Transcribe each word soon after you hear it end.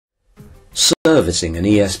Servicing an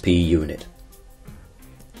ESP unit.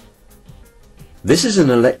 This is an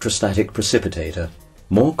electrostatic precipitator,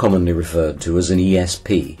 more commonly referred to as an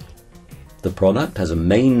ESP. The product has a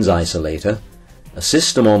mains isolator, a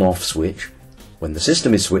system on-off switch. When the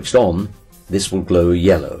system is switched on, this will glow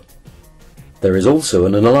yellow. There is also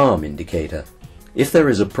an alarm indicator. If there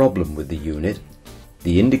is a problem with the unit,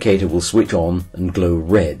 the indicator will switch on and glow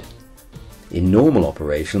red. In normal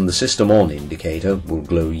operation, the system on indicator will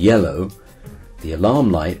glow yellow. The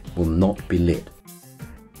alarm light will not be lit.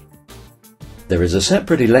 There is a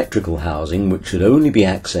separate electrical housing which should only be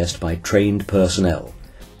accessed by trained personnel.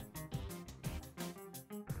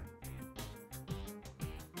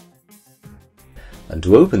 And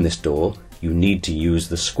to open this door, you need to use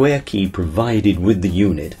the square key provided with the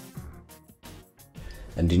unit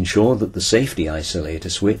and ensure that the safety isolator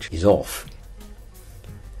switch is off.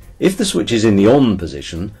 If the switch is in the on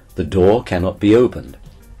position, the door cannot be opened.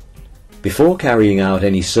 Before carrying out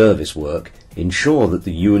any service work, ensure that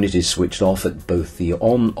the unit is switched off at both the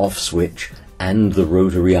on-off switch and the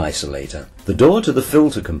rotary isolator. The door to the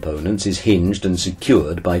filter components is hinged and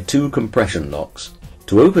secured by 2 compression locks.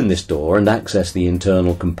 To open this door and access the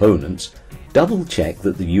internal components, double check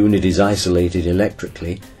that the unit is isolated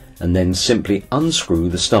electrically and then simply unscrew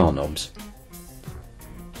the star knobs.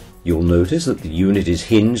 You'll notice that the unit is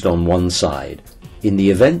hinged on one side. In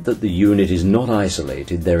the event that the unit is not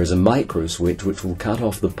isolated, there is a micro switch which will cut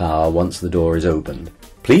off the power once the door is opened.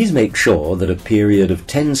 Please make sure that a period of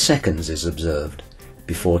 10 seconds is observed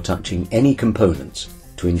before touching any components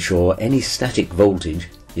to ensure any static voltage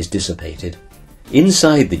is dissipated.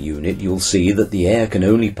 Inside the unit, you'll see that the air can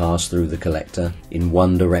only pass through the collector in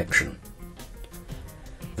one direction.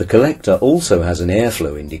 The collector also has an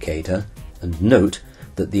airflow indicator, and note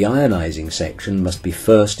that the ionizing section must be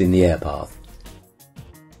first in the air path.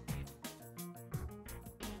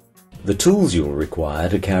 The tools you'll require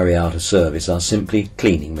to carry out a service are simply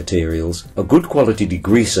cleaning materials. A good quality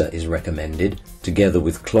degreaser is recommended, together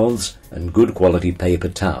with cloths and good quality paper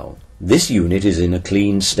towel. This unit is in a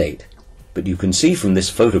clean state, but you can see from this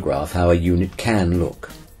photograph how a unit can look.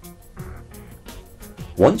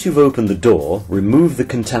 Once you've opened the door, remove the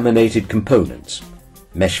contaminated components,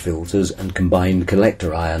 mesh filters and combined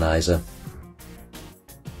collector ionizer.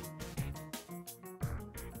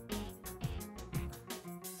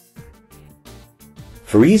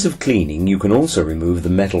 For ease of cleaning, you can also remove the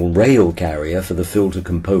metal rail carrier for the filter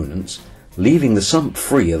components, leaving the sump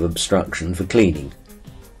free of obstruction for cleaning.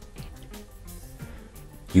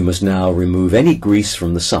 You must now remove any grease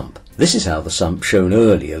from the sump. This is how the sump shown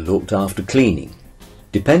earlier looked after cleaning.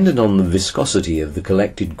 Dependent on the viscosity of the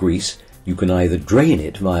collected grease, you can either drain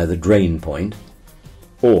it via the drain point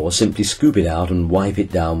or simply scoop it out and wipe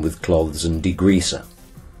it down with cloths and degreaser.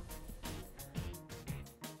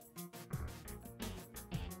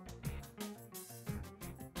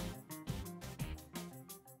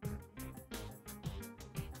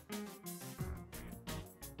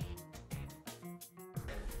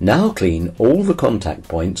 Now clean all the contact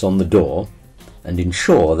points on the door and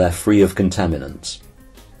ensure they're free of contaminants.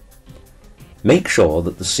 Make sure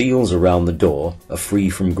that the seals around the door are free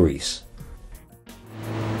from grease.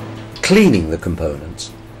 Cleaning the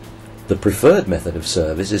components. The preferred method of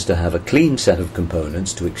service is to have a clean set of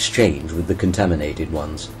components to exchange with the contaminated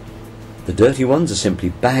ones. The dirty ones are simply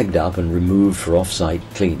bagged up and removed for off-site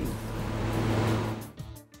cleaning.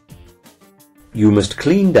 You must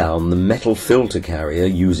clean down the metal filter carrier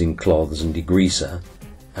using cloths and degreaser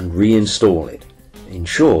and reinstall it.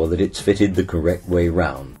 Ensure that it's fitted the correct way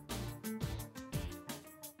round.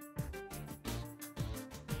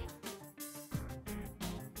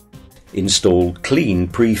 Install clean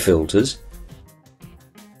pre-filters.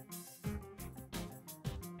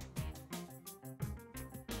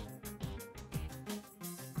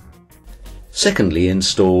 Secondly,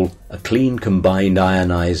 install a clean combined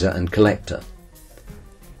ionizer and collector.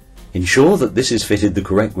 Ensure that this is fitted the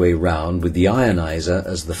correct way round with the ionizer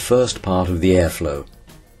as the first part of the airflow.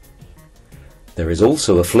 There is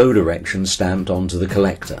also a flow direction stamped onto the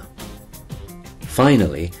collector.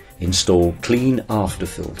 Finally, install clean after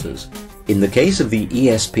filters. In the case of the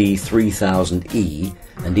ESP 3000E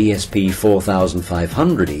and ESP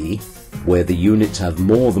 4500E, where the units have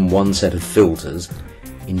more than one set of filters,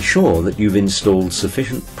 ensure that you've installed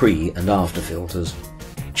sufficient pre- and after filters.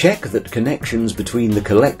 Check that connections between the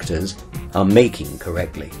collectors are making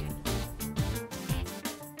correctly.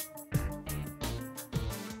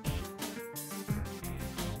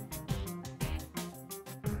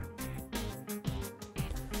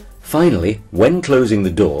 Finally, when closing the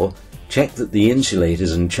door, check that the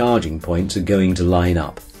insulators and charging points are going to line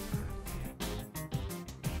up.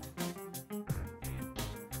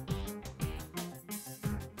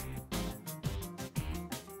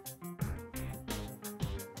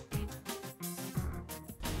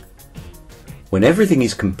 When everything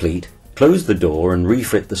is complete, close the door and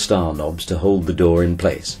refit the star knobs to hold the door in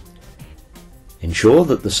place. Ensure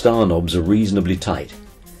that the star knobs are reasonably tight.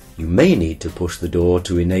 You may need to push the door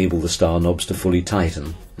to enable the star knobs to fully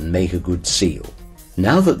tighten and make a good seal.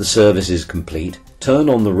 Now that the service is complete, turn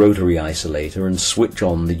on the rotary isolator and switch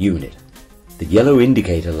on the unit. The yellow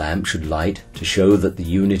indicator lamp should light to show that the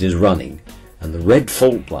unit is running, and the red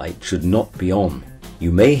fault light should not be on.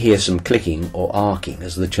 You may hear some clicking or arcing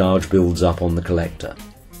as the charge builds up on the collector.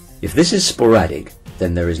 If this is sporadic,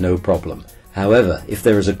 then there is no problem. However, if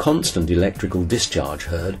there is a constant electrical discharge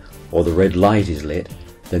heard, or the red light is lit,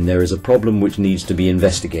 then there is a problem which needs to be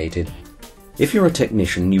investigated. If you're a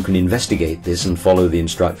technician, you can investigate this and follow the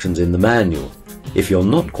instructions in the manual. If you're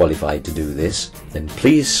not qualified to do this, then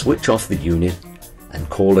please switch off the unit and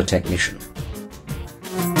call a technician.